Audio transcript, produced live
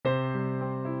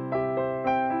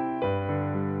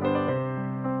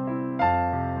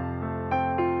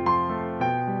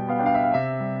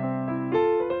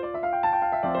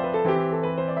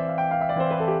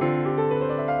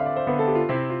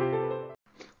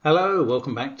Hello,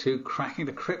 welcome back to Cracking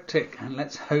the Cryptic, and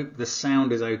let's hope the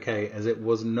sound is okay, as it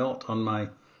was not on my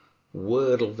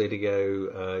Wordle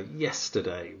video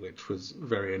yesterday, which was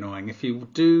very annoying. If you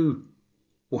do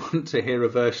want to hear a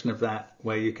version of that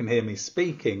where you can hear me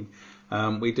speaking,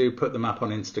 we do put them up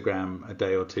on Instagram a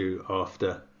day or two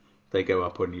after they go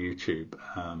up on YouTube.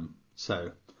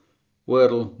 So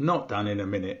Wordle, not done in a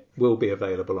minute, will be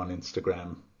available on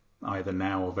Instagram either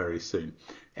now or very soon.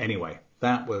 Anyway,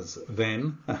 that was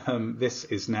then. This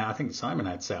is now. I think Simon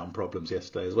had sound problems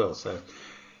yesterday as well, so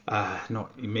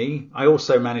not me. I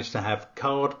also managed to have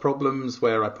card problems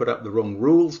where I put up the wrong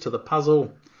rules to the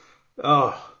puzzle.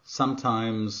 Oh,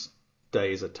 sometimes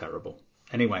days are terrible.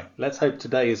 Anyway, let's hope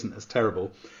today isn't as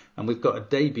terrible. And we've got a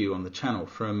debut on the channel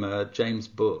from James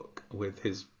Book with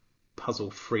his puzzle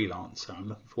Freelancer. I'm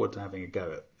looking forward to having a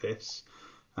go at this.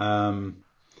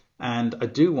 And I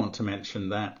do want to mention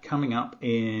that coming up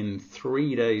in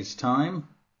 3 days' time,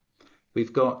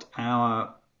 we've got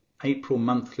our April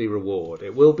monthly reward.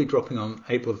 It will be dropping on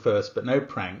April the 1st, but no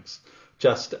pranks,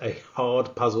 just a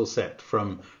hard puzzle set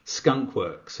from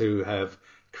Skunkworks, who have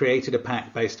created a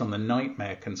pack based on the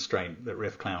nightmare constraint that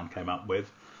Riff Clown came up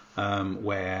with,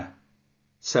 where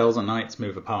cells and knights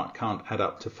move apart can't add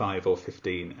up to 5 or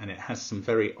 15, and it has some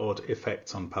very odd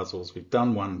effects on puzzles. We've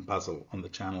done one puzzle on the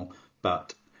channel,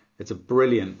 but it's a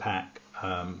brilliant pack,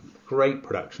 great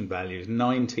production values,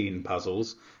 19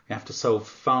 puzzles. You have to solve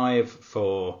 5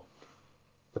 for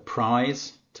the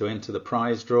prize, to enter the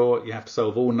prize draw. You have to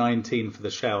solve all 19 for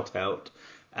the shout out.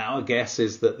 Our guess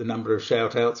is that the number of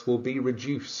shout outs will be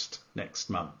reduced next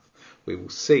month. We will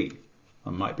see. I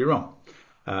might be wrong.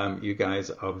 You guys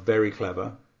are very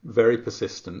clever, very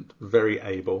persistent, very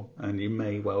able, and you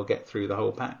may well get through the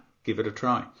whole pack. Give it a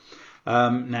try.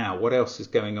 Now, what else is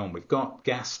going on? We've got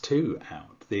Gas 2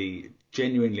 out, the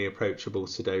genuinely approachable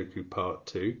Sudoku Part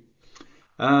 2.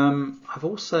 I've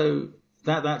also,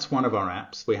 that's one of our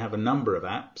apps. We have a number of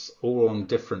apps, all on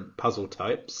different puzzle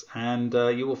types, and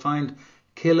you will find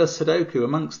Killer Sudoku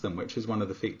amongst them, which is one of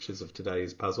the features of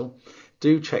today's puzzle.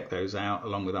 Do check those out,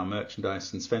 along with our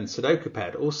merchandise and Sven's Sudoku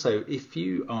pad. Also, if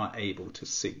you are able to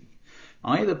see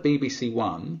either BBC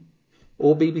One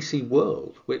or BBC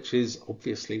World, which is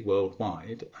obviously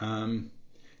worldwide,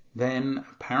 then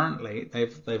apparently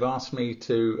they've asked me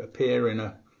to appear in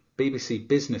a BBC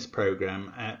business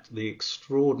programme at the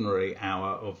extraordinary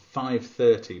hour of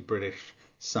 5:30 British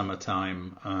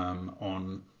summertime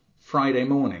on Friday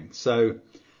morning. So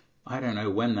I don't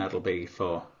know when that'll be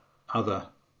for other.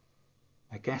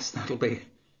 I guess that'll be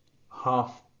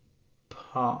half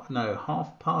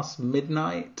past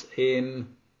midnight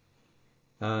in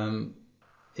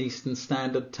Eastern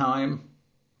Standard Time,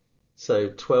 so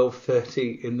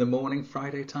 12:30 in the morning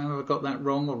Friday time. Have I got that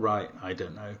wrong or right? I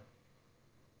don't know.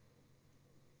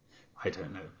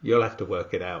 You'll have to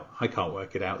work it out. I can't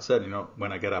work it out, certainly not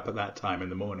when I get up at that time in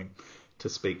the morning to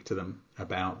speak to them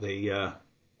about the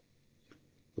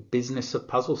business of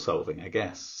puzzle solving, I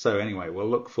guess. So anyway, we'll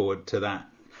look forward to that.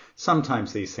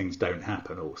 Sometimes these things don't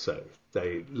happen also.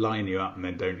 They line you up and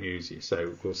then don't use you,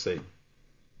 so we'll see.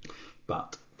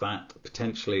 But that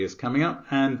potentially is coming up.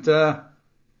 And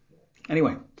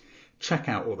anyway, check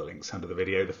out all the links under the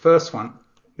video. The first one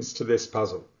is to this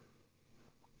puzzle,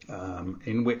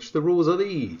 in which the rules are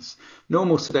these.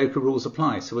 Normal Sudoku rules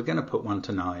apply. So we're going to put 1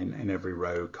 to 9 in every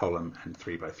row, column and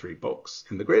 3x3 box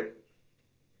in the grid.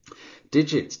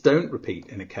 Digits don't repeat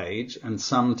in a cage and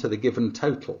sum to the given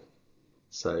total.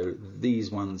 So these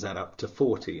ones add up to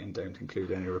 40 and don't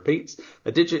include any repeats.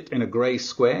 A digit in a grey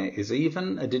square is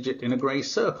even, a digit in a grey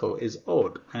circle is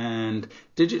odd, and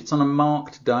digits on a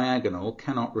marked diagonal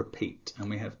cannot repeat. And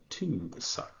we have 2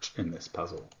 such in this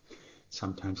puzzle,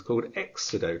 sometimes called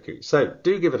X Sudoku. So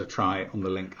do give it a try on the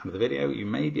link under the video. You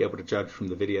may be able to judge from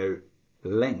the video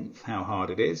length how hard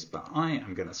it is, but I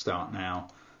am going to start now.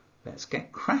 Let's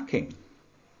get cracking.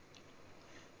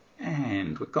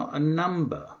 And we've got a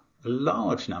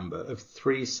large number of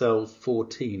 3-cell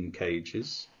 14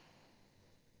 cages.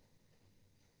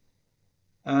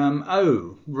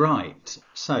 Oh, right.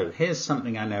 So here's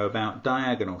something I know about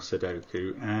diagonal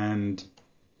Sudoku, and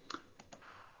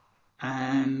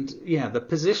yeah, the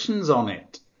positions on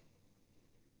it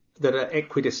that are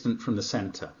equidistant from the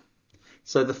center.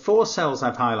 So the 4 cells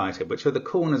I've highlighted, which are the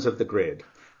corners of the grid,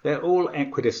 they're all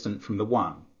equidistant from the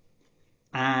 1.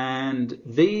 And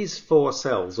these 4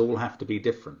 cells all have to be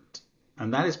different.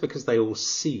 And that is because they all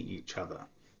see each other.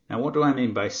 Now, what do I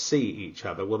mean by see each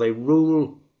other? Well, they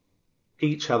rule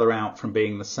each other out from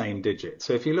being the same digit.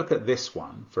 So if you look at this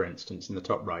one, for instance, in the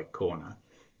top right corner,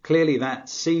 clearly that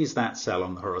sees that cell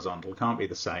on the horizontal, can't be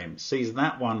the same. Sees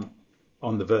that one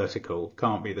on the vertical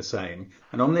can't be the same.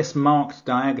 And on this marked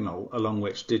diagonal along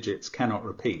which digits cannot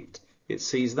repeat, it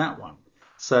sees that one.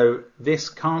 So this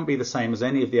can't be the same as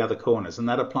any of the other corners, and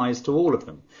that applies to all of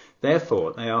them.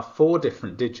 Therefore, they are 4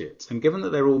 different digits, and given that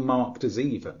they're all marked as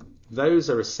even, those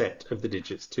are a set of the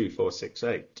digits 2, 4, 6,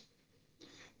 8.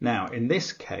 Now, in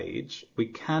this cage, we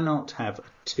cannot have a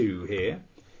 2 here,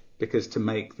 because to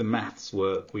make the maths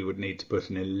work, we would need to put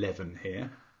an 11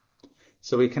 here.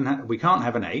 So we can't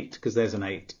have an 8, because there's an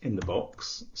 8 in the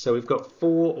box. So we've got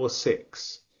 4 or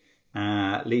 6.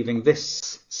 Leaving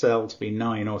this cell to be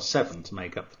 9 or 7 to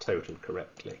make up the total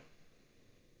correctly.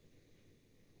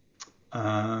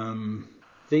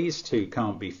 These two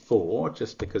can't be 4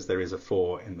 just because there is a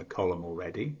 4 in the column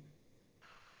already.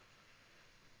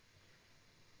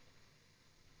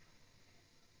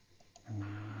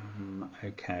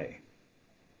 Okay.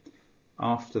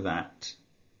 After that,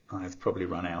 I've probably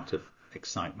run out of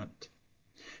excitement.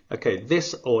 Okay,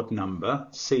 this odd number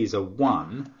sees a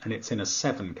 1 and it's in a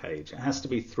 7 cage. It has to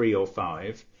be 3 or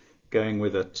 5, going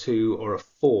with a 2 or a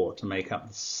 4 to make up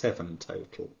the 7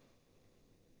 total.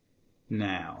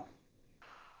 Now,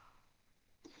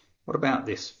 what about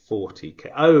this 40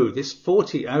 cage? Oh, this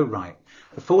 40, oh right.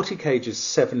 The 40 cage is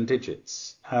 7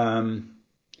 digits.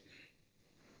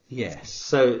 Yes,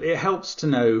 so it helps to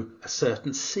know a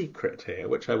certain secret here,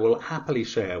 which I will happily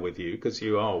share with you because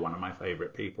you are one of my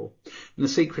favourite people. And the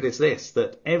secret is this,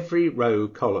 that every row,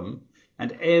 column,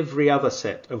 and every other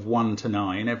set of 1 to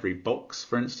 9, every box,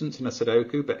 for instance, in a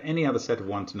sudoku, but any other set of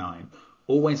 1 to 9,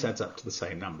 always adds up to the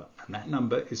same number, and that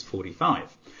number is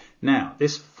 45. Now,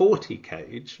 this 40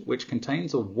 cage, which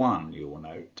contains a 1, you will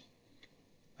note,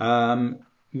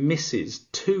 misses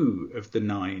 2 of the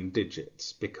 9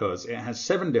 digits because it has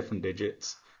 7 different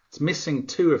digits. It's missing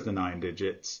 2 of the 9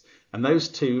 digits, and those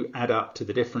 2 add up to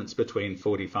the difference between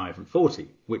 45 and 40,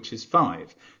 which is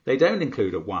 5. They don't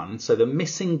include a 1, so the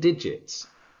missing digits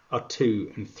are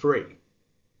 2 and 3.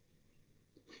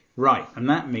 Right, and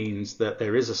that means that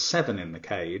there is a 7 in the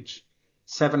cage.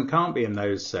 7 can't be in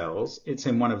those cells. It's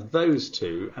in one of those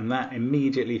 2, and that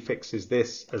immediately fixes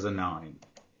this as a 9.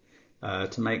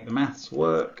 To make the maths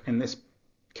work in this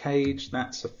cage,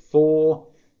 that's a 4.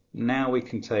 Now we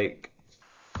can take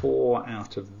 4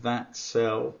 out of that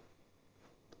cell.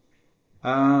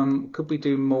 Could we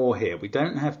do more here? We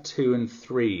don't have 2 and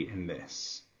 3 in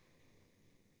this.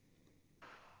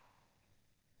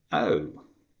 Oh.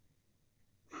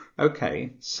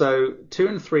 Okay, so 2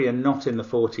 and 3 are not in the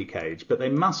 40 cage, but they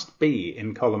must be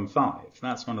in column 5.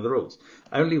 That's one of the rules.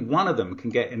 Only one of them can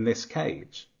get in this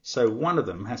cage. So one of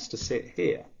them has to sit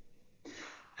here.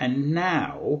 And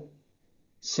now,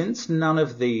 since none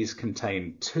of these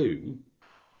contain 2,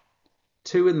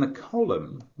 2 in the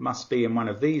column must be in one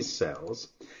of these cells,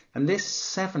 and this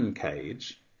 7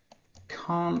 cage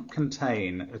can't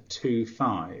contain a 2,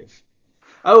 5.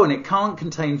 Oh, and it can't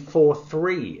contain 4,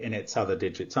 3 in its other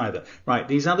digits either. Right,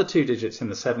 these other 2 digits in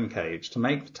the 7 cage, to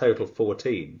make the total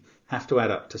 14, have to add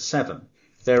up to 7.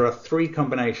 There are 3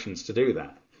 combinations to do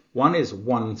that. One is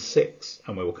 1, 6,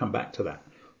 and we will come back to that.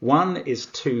 One is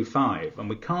 2, 5, and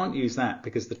we can't use that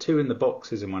because the 2 in the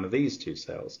box is in one of these 2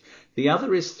 cells. The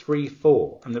other is 3,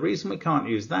 4, and the reason we can't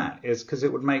use that is because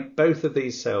it would make both of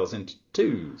these cells into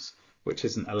 2s, which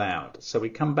isn't allowed. So we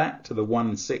come back to the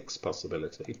 1, 6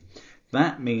 possibility.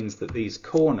 That means that these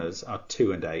corners are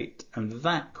 2 and 8, and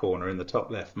that corner in the top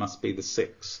left must be the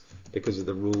 6 because of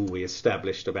the rule we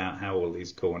established about how all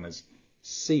these corners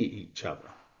see each other.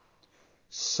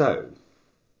 So,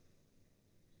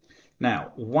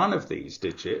 now one of these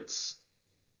digits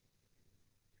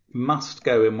must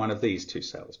go in one of these 2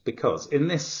 cells because in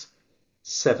this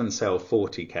 7 cell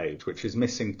 40 cage, which is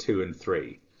missing 2 and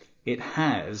 3, it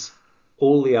has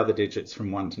all the other digits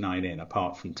from 1 to 9 in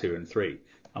apart from 2 and 3.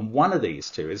 And one of these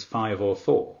 2 is 5 or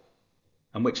 4.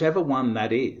 And whichever one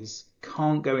that is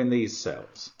can't go in these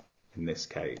cells in this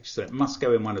cage. So it must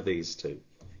go in one of these 2.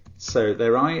 So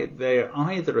they're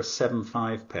either a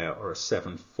 7-5 pair or a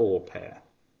 7-4 pair.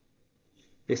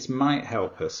 This might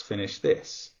help us finish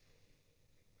this.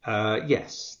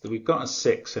 Yes, we've got a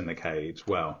 6 in the cage.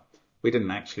 Well, we didn't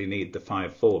actually need the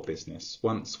 5-4 business.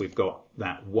 Once we've got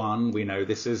that 1, we know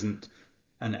this isn't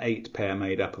an 8 pair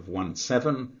made up of 1,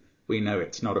 7. We know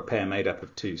it's not a pair made up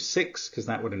of 2, 6 because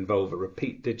that would involve a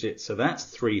repeat digit. So that's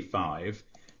 3, 5.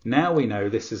 Now we know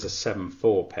this is a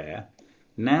 7-4 pair.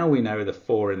 Now we know the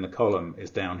 4 in the column is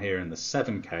down here in the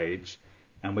 7 cage,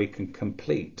 and we can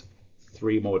complete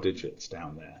 3 more digits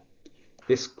down there.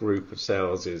 This group of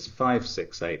cells is 5,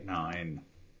 6, 8, 9,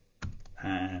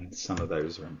 and some of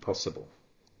those are impossible.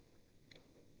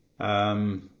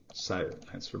 So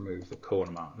let's remove the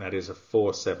corner mark. That is a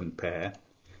 4, 7 pair.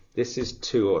 This is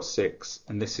 2 or 6,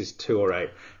 and this is 2 or 8.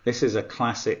 This is a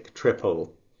classic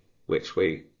triple, which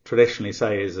we traditionally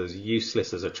say is as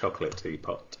useless as a chocolate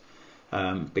teapot,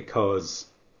 because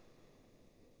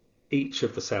each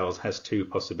of the cells has 2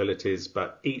 possibilities,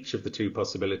 but each of the 2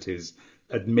 possibilities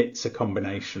admits a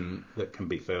combination that can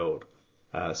be filled.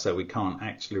 So we can't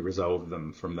actually resolve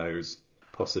them from those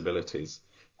possibilities.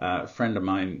 A friend of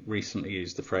mine recently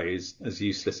used the phrase as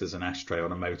useless as an ashtray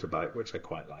on a motorbike, which I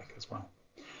quite like as well.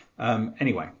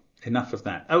 Anyway, enough of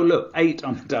that. Oh, look, 8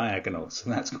 on the diagonal. So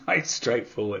that's quite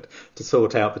straightforward to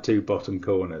sort out the 2 bottom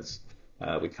corners.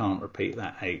 We can't repeat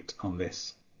that 8 on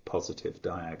this positive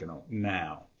diagonal.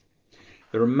 Now,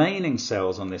 the remaining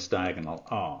cells on this diagonal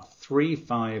are 3,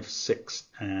 5, 6,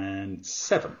 and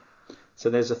 7. So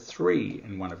there's a 3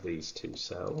 in one of these 2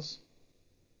 cells.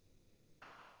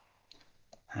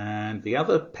 And the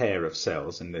other pair of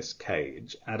cells in this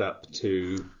cage add up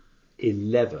to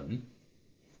 11,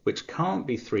 which can't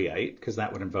be 3, 8, because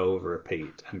that would involve a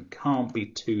repeat, and can't be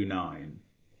 2, 9,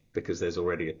 because there's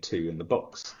already a 2 in the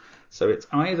box. So it's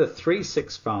either 3,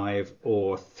 6, 5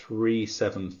 or 3,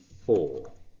 7,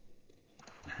 4.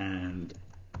 And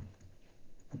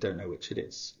I don't know which it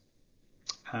is.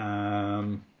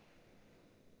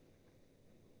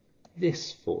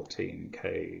 This 14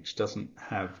 cage doesn't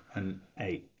have an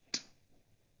 8.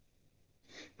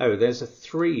 Oh, there's a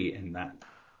 3 in that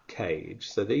cage,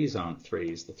 so these aren't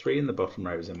 3s. The 3 in the bottom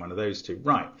row is in one of those 2.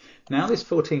 Right, now this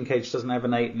 14 cage doesn't have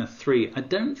an 8 and a 3. I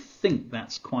don't think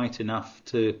that's quite enough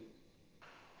to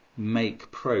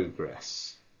make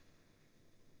progress.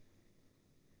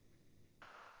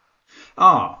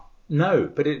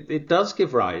 No, but it does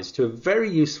give rise to a very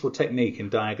useful technique in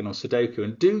diagonal Sudoku,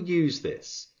 and do use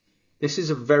this. This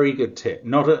is a very good tip,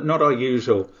 not our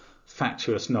usual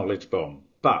fatuous knowledge bomb,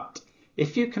 but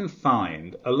if you can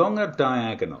find along a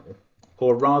diagonal,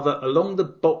 or rather along the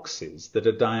boxes that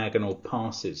a diagonal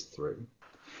passes through,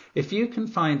 if you can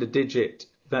find a digit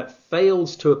that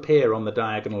fails to appear on the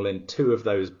diagonal in 2 of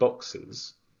those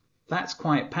boxes, that's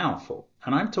quite powerful.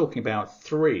 And I'm talking about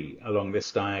 3 along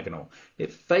this diagonal.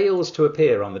 It fails to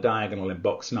appear on the diagonal in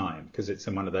box 9 because it's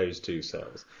in one of those 2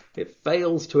 cells. It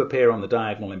fails to appear on the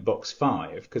diagonal in box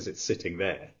 5 because it's sitting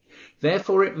there.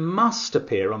 Therefore, it must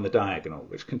appear on the diagonal,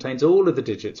 which contains all of the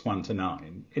digits 1 to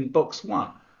 9, in box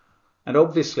 1. And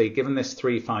obviously, given this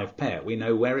 3-5 pair, we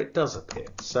know where it does appear.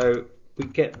 So we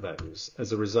get those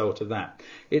as a result of that.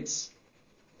 It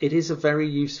is a very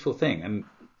useful thing. And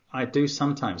I do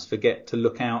sometimes forget to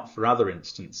look out for other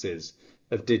instances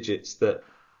of digits that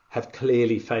have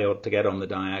clearly failed to get on the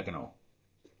diagonal.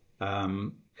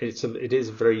 It is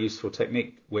a very useful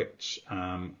technique, which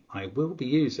I will be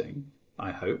using,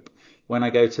 I hope, when I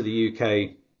go to the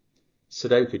UK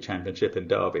Sudoku Championship in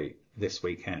Derby this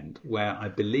weekend, where I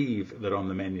believe that on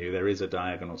the menu there is a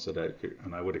diagonal Sudoku,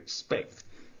 and I would expect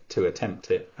to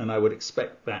attempt it, and I would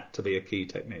expect that to be a key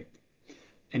technique.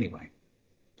 Anyway,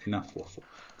 enough waffle.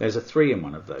 There's a 3 in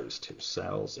one of those 2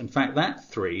 cells. In fact, that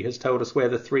 3 has told us where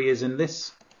the 3 is in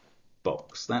this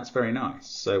box. That's very nice.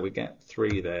 So we get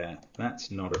 3 there.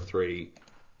 That's not a 3.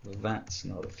 That's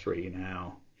not a 3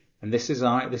 now. And this is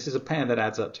a pair that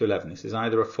adds up to 11. This is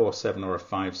either a 4-7 or a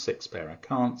 5-6 pair. I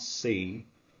can't see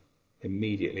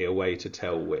immediately a way to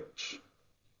tell which.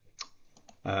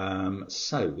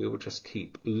 So we will just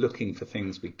keep looking for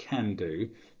things we can do.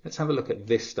 Let's have a look at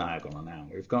this diagonal now.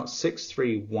 We've got 6,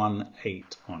 3, 1,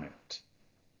 8 on it.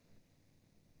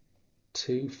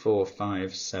 2, 4,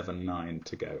 5, 7, 9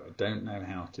 to go. I don't know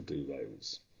how to do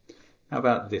those. How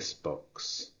about this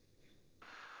box?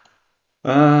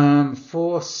 4,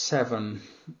 7,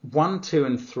 1, 2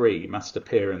 and 3 must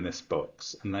appear in this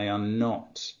box, and they are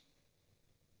not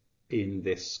in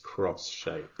this cross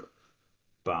shape.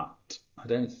 But I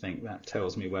don't think that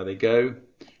tells me where they go.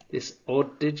 This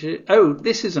odd digit. Oh,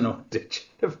 this is an odd digit,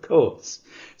 of course.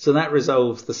 So that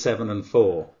resolves the 7 and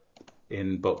 4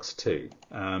 in box 2.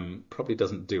 Probably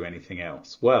doesn't do anything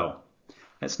else. Well,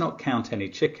 let's not count any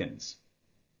chickens.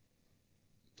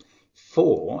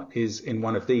 4 is in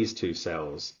one of these 2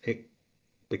 cells.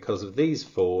 Because of these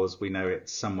 4s, we know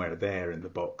it's somewhere there in the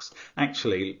box.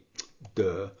 Actually,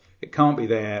 duh. It can't be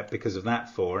there because of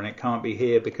that 4, and it can't be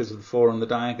here because of the 4 on the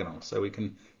diagonal. So we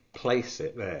can place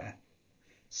it there.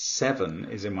 7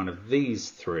 is in one of these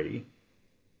 3,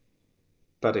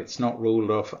 but it's not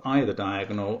ruled off either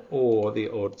diagonal or the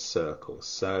odd circle.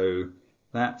 So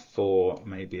that 4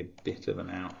 may be a bit of an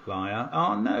outlier.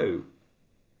 Oh, no.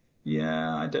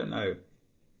 Yeah, I don't know.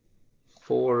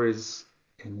 4 is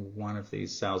in one of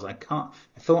these cells. I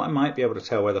thought I might be able to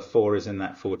tell whether 4 is in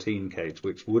that 14 cage,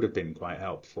 which would have been quite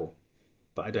helpful,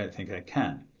 but I don't think I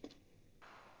can.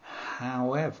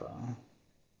 However,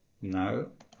 No,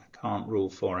 I can't rule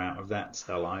 4 out of that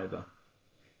cell either.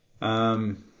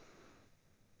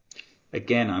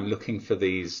 Again, I'm looking for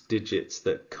these digits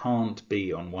that can't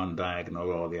be on one diagonal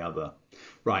or the other.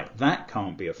 Right, that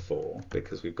can't be a 4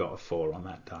 because we've got a 4 on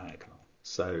that diagonal.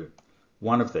 So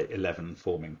one of the 11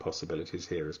 forming possibilities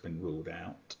here has been ruled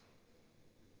out.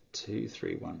 2,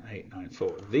 3, 1, 8, 9,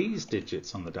 4. These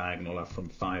digits on the diagonal are from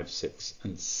 5, 6,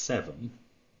 and 7.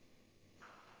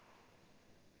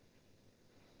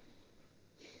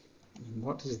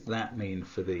 What does that mean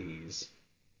for these?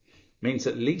 It means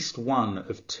at least one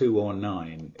of 2 or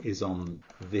 9 is on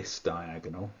this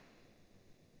diagonal.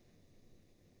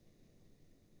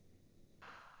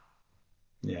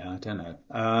 Yeah, I don't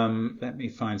know. Let me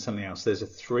find something else. There's a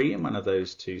 3 in one of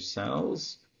those 2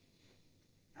 cells.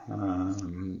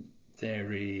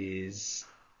 There is,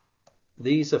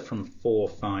 these are from 4,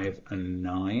 5, and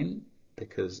 9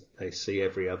 because they see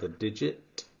every other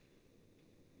digit.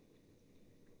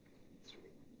 3,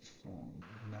 4,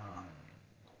 9.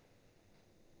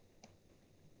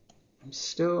 I'm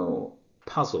still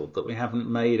puzzled that we haven't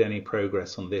made any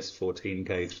progress on this 14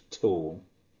 gauge at all.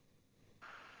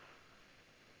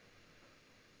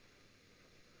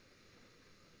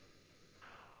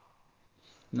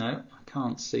 No, I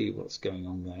can't see what's going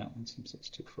on there. 1, 2, 6,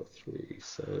 2, 4, 3.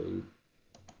 So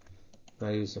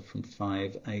those are from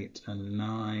 5, 8, and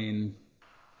 9.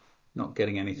 Not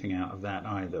getting anything out of that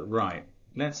either. Right,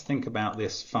 let's think about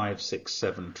this 5, 6,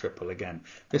 7 triple again.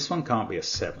 This one can't be a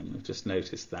 7. I've just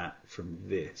noticed that from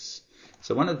this.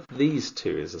 So one of these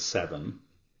 2 is a 7.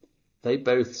 They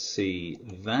both see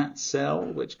that cell,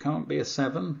 which can't be a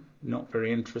 7. Not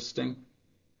very interesting.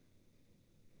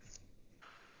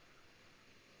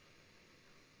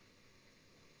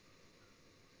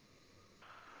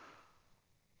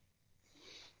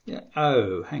 Yeah.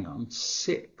 Oh, hang on.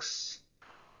 6.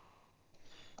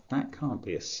 That can't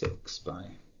be a 6 by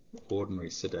ordinary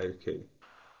sudoku.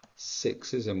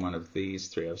 6 is in one of these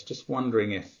 3. I was just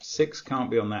wondering if 6 can't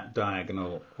be on that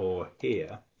diagonal or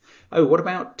here. Oh, what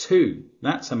about 2?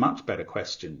 That's a much better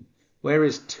question. Where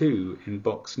is 2 in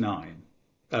box 9?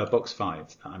 Box 5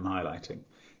 that I'm highlighting.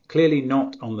 Clearly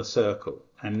not on the circle,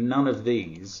 and none of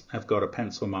these have got a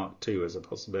pencil mark 2 as a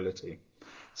possibility.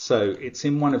 So it's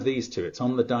in one of these 2. It's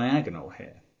on the diagonal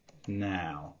here.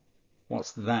 Now,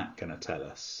 what's that going to tell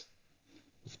us?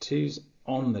 If 2's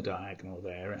on the diagonal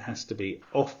there, it has to be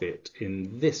off it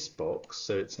in this box,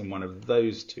 so it's in one of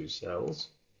those 2 cells.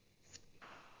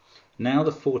 Now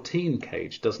the 14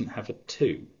 cage doesn't have a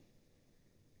 2.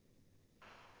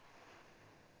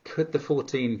 Could the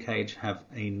 14 cage have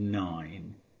a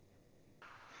 9?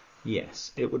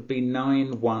 Yes, it would be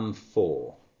 9, 1,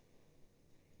 4.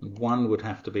 1 would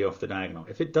have to be off the diagonal.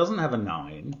 If it doesn't have a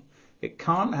 9, it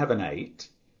can't have an 8.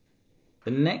 The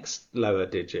next lower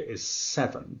digit is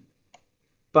 7,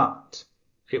 but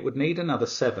it would need another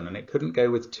 7, and it couldn't go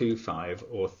with 2, 5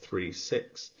 or 3,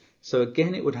 6. So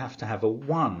again, it would have to have a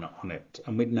 1 on it,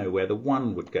 and we'd know where the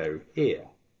 1 would go here.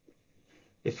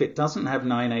 If it doesn't have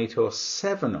 9, 8 or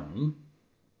 7 on,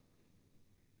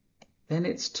 then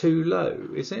it's too low,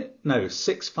 is it? No,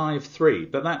 6, 5, 3,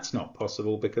 but that's not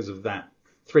possible because of that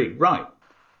 3. Right,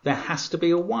 there has to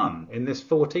be a 1 in this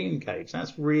 14 cage.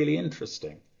 That's really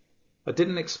interesting. I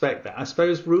didn't expect that. I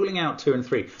suppose ruling out 2 and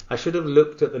 3, I should have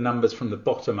looked at the numbers from the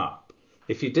bottom up.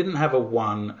 If you didn't have a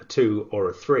 1, a 2 or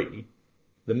a 3,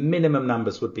 the minimum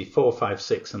numbers would be 4, 5,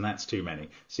 6, and that's too many.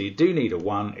 So you do need a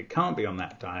 1. It can't be on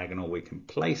that diagonal. We can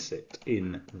place it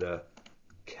in the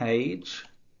cage.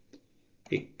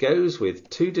 It goes with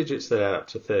 2 digits that add up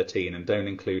to 13 and don't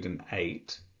include an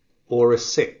 8 or a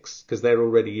 6 because they're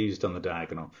already used on the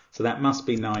diagonal. So that must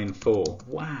be 9, 4.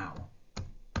 Wow.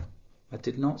 I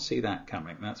did not see that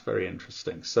coming. That's very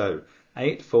interesting. So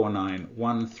 8, 4, 9,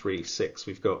 1, 3, 6.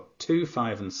 We've got 2,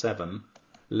 5, and 7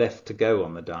 left to go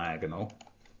on the diagonal.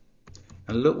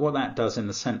 And look what that does in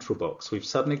the central box. We've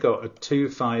suddenly got a 2,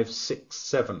 5, 6,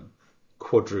 7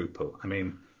 quadruple. I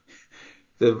mean,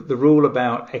 the rule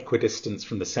about equidistance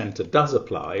from the center does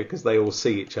apply because they all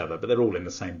see each other, but they're all in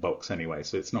the same box anyway,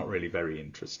 so it's not really very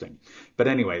interesting. But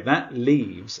anyway, that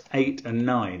leaves 8 and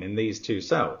 9 in these 2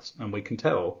 cells, and we can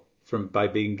tell by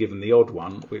being given the odd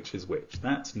one which is which.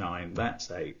 That's 9,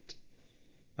 that's 8.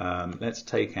 Let's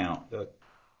take out the...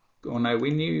 Oh no,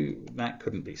 we knew that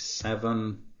couldn't be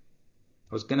 7.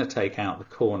 I was going to take out the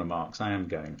corner marks. I am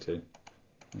going to.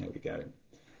 There we go.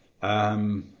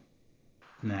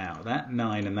 Now, that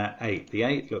 9 and that 8. The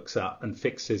 8 looks up and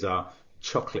fixes our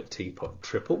chocolate teapot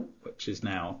triple, which is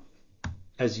now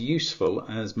as useful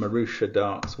as Marusha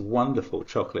Dark's wonderful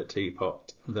chocolate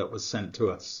teapot that was sent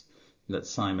to us that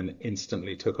Simon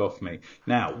instantly took off me.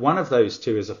 Now, one of those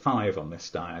two is a 5 on this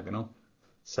diagonal.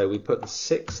 So we put the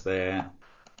 6 there,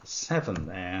 the 7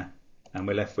 there, and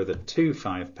we're left with a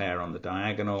 2-5 pair on the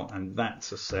diagonal, and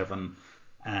that's a 7.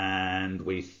 And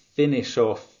we finish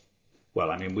off, well,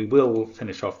 I mean, we will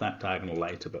finish off that diagonal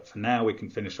later, but for now we can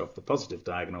finish off the positive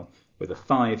diagonal with a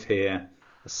 5 here,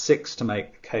 a 6 to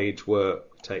make the cage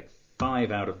work. We take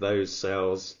 5 out of those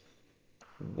cells.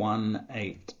 1,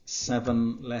 8,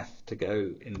 7 left to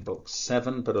go in box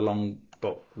 7, but along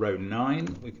row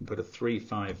 9 we can put a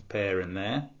 3-5 pair in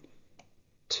there.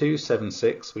 2, 7,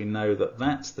 6, we know that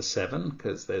that's the 7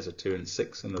 because there's a 2 and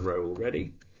 6 in the row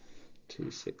already. 2,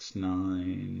 6,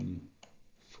 9,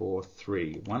 4,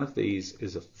 3. One of these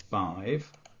is a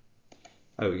 5.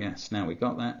 Oh yes, now we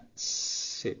got that.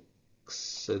 6.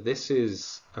 So this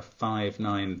is a 5,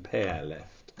 9 pair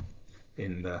left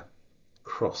in the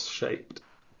cross-shaped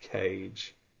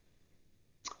cage.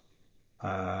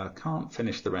 Can't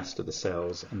finish the rest of the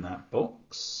cells in that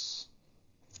box.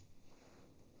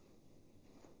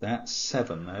 That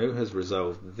 7 though has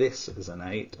resolved this as an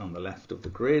 8 on the left of the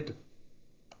grid.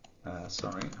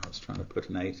 Sorry, I was trying to put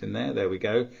an 8 in there. There we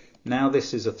go. Now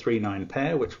this is a 3-9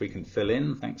 pair which we can fill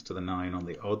in thanks to the 9 on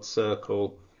the odd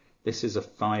circle. This is a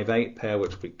 5-8 pair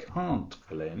which we can't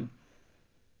fill in.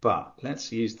 But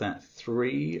let's use that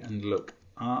 3 and look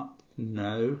up.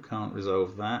 No, can't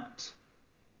resolve that.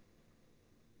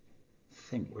 I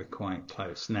think we're quite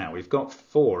close. Now we've got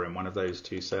 4 in one of those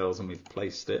two cells and we've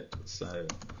placed it, so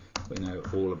we know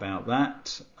all about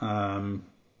that. 4,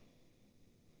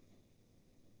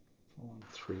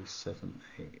 3, 7,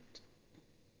 8.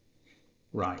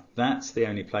 Right, that's the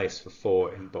only place for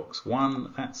 4 in box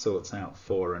 1. That sorts out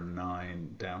 4 and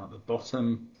 9 down at the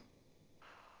bottom.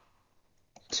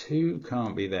 2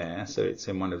 can't be there, so it's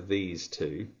in one of these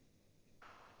two.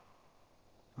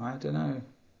 I don't know.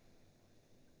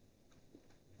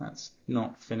 That's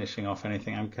not finishing off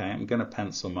anything. Okay, I'm going to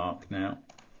pencil mark now.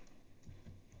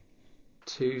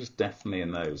 2's definitely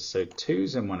in those. So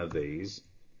 2's in one of these.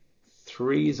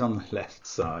 3's on the left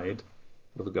side.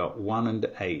 We've got 1 and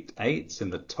 8. 8's in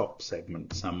the top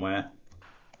segment somewhere,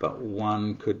 but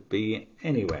 1 could be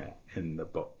anywhere in the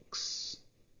box.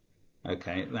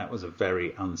 Okay, that was a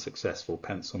very unsuccessful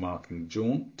pencil marking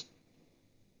jaunt.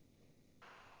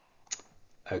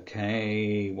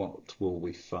 Okay, what will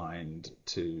we find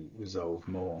to resolve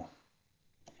more?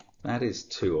 That is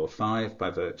 2 or 5 by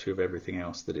virtue of everything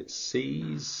else that it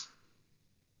sees.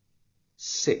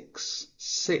 6.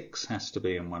 6 has to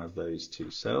be in one of those two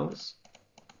cells.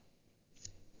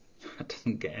 That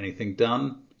doesn't get anything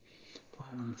done.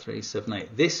 1, 3, 7,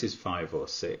 8. This is 5 or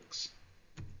 6.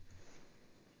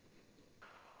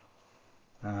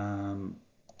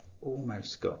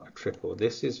 Almost got a triple.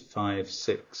 This is 5,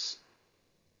 6.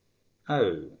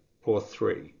 Oh, or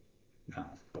 3. No,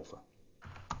 bother.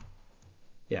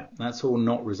 Yeah, that's all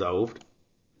not resolved.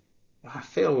 I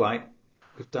feel like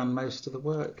we've done most of the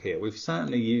work here. We've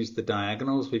certainly used the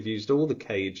diagonals. We've used all the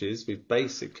cages. We've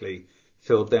basically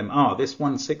filled them. This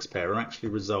 1, 6 pair are actually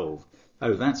resolved.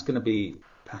 Oh, that's going to be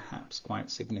perhaps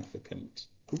quite significant.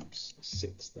 Oops,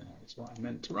 6 there is what I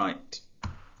meant to write.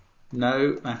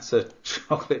 No, that's a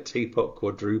chocolate teapot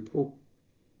quadruple.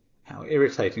 How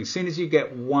irritating. As soon as you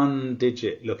get one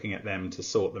digit looking at them to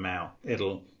sort them out,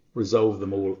 it'll resolve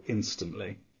them all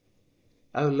instantly.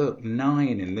 Oh, look,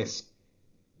 9 in this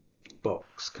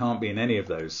box. Can't be in any of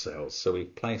those cells, so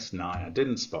we've placed 9. I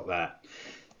didn't spot that.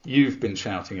 You've been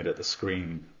shouting it at the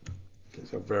screen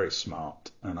because you're very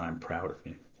smart, and I'm proud of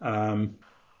you.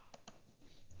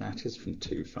 That is from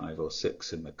 2, 5, or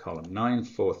 6 in the column. 9,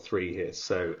 4, 3 here,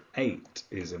 so 8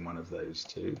 is in one of those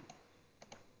two.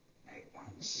 8, 1,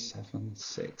 7,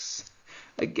 6.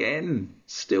 Again,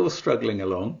 still struggling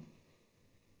along.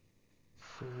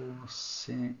 4,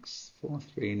 6, 4,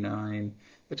 3, 9.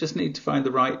 I just need to find the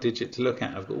right digit to look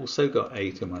at. I've also got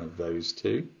 8 in one of those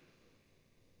two.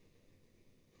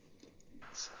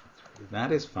 7, 3.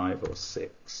 That is 5 or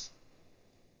 6.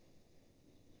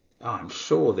 Oh, I'm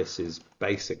sure this is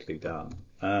basically done.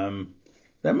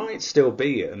 There might still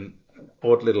be an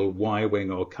odd little Y-wing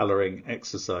or colouring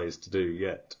exercise to do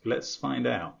yet. Let's find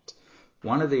out.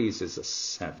 One of these is a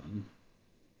 7.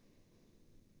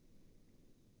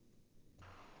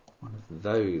 One of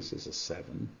those is a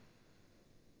 7.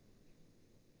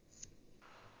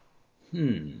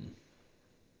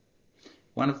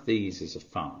 One of these is a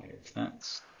 5.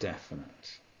 That's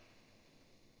definite.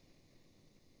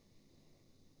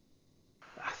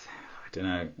 I don't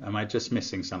know. Am I just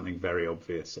missing something very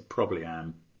obvious? I probably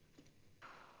am.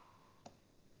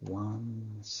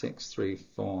 1, 6, 3,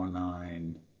 4,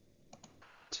 9,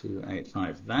 2, 8,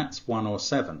 5. That's 1 or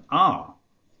 7. Ah,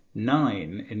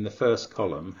 9 in the first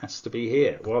column has to be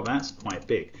here. Well, that's quite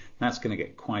big. That's going to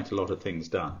get quite a lot of things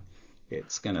done.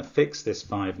 It's going to fix this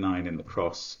 5, 9 in the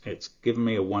cross. It's given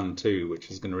me a 1, 2, which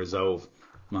is going to resolve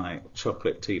my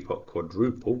chocolate teapot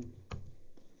quadruple.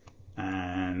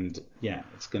 And yeah,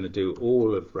 it's going to do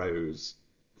all of rows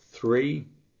 3.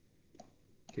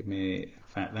 Give me, in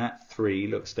fact, that 3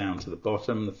 looks down to the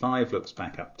bottom. The 5 looks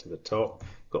back up to the top.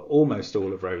 Got almost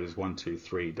all of rows 1, 2,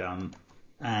 3 done.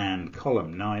 And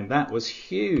column 9, that was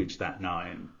huge, that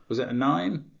 9. Was it a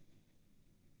 9?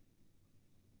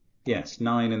 Yes,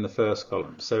 9 in the first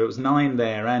column. So it was 9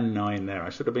 there and 9 there. I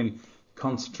should have been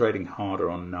concentrating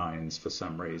harder on 9s for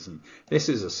some reason. This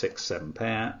is a 6, 7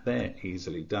 pair. They're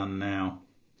easily done now.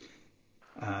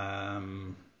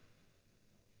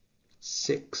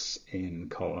 6 in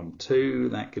column 2.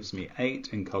 That gives me 8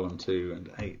 in column 2 and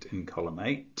 8 in column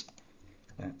 8.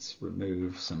 Let's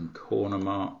remove some corner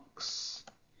marks.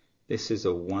 This is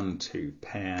a 1, 2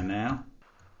 pair now.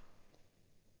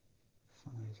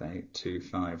 5, 8, 2,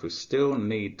 5. We still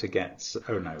need to get,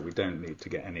 oh no, we don't need to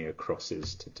get any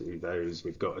acrosses to do those.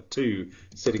 We've got a 2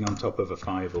 sitting on top of a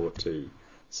 5 or 2.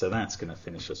 So that's going to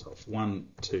finish us off. 1,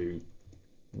 2,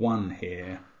 1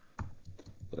 here,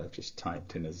 but I've just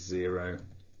typed in a 0.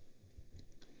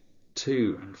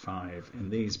 2 and 5 in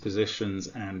these positions,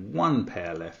 and 1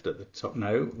 pair left at the top.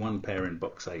 No, 1 pair in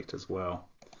box 8 as well.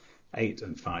 8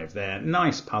 and 5 there.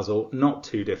 Nice puzzle, not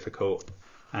too difficult,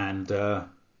 and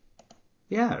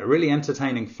yeah, a really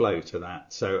entertaining flow to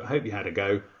that. So I hope you had a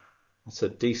go. That's a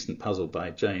decent puzzle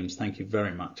by James. Thank you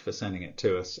very much for sending it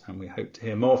to us, and we hope to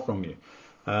hear more from you.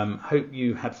 Hope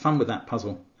you had fun with that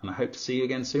puzzle, and I hope to see you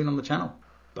again soon on the channel.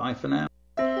 Bye for now.